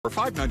For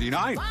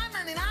 $5.99. $5.99?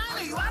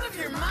 Are you out of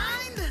your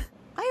mind?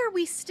 Why are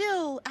we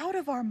still out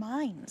of our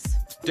minds?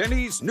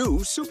 Denny's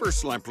new Super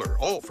Slampler,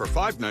 all for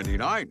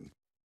 $5.99.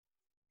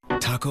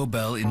 Taco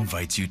Bell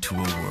invites you to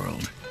a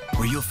world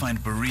where you'll find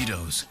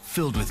burritos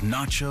filled with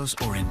nachos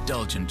or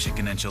indulgent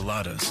chicken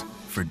enchiladas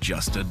for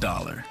just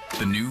 $1.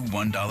 The new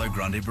 $1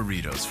 Grande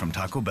Burritos from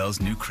Taco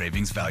Bell's new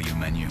Cravings Value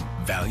menu.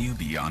 Value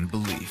beyond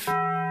belief.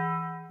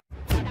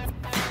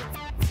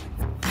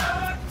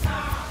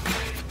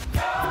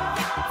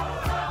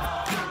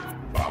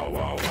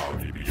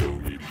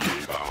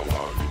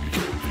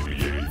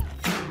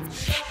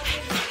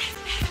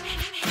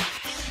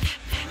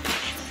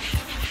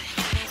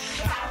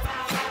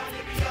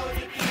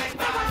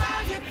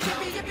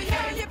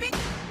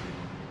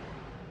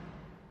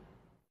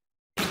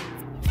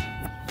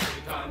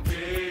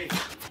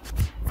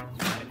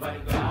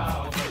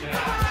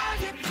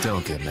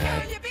 Don't get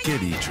mad.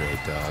 Get E-Trade,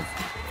 dog.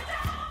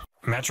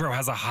 Metro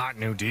has a hot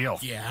new deal.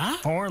 Yeah?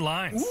 4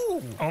 lines.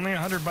 Ooh. Only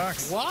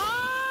 $100. What?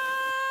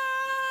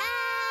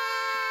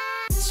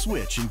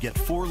 Switch and get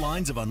 4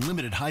 lines of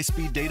unlimited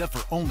high-speed data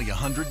for only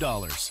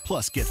 $100.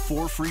 Plus, get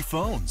 4 free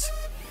phones.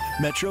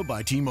 Metro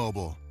by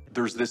T-Mobile.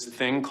 There's this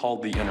thing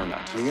called the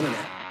internet. The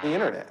internet. The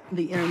internet.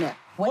 The internet.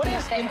 What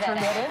is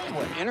internet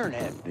anyway?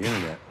 Internet. The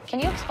internet.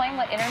 Can you explain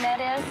what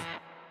internet is?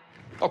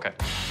 Okay.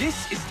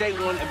 This is day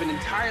one of an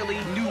entirely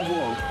new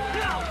world.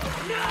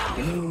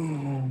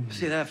 Ooh,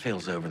 see, that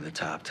feels over the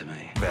top to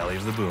me. Valley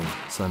of the Boom,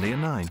 Sunday at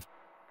 9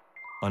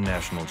 on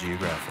National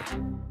Geographic.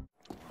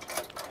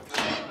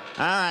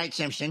 All right,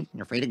 Simpson,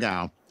 you're free to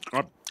go.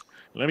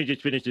 Let me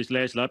just finish this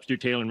last lobster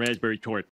tail and raspberry tort.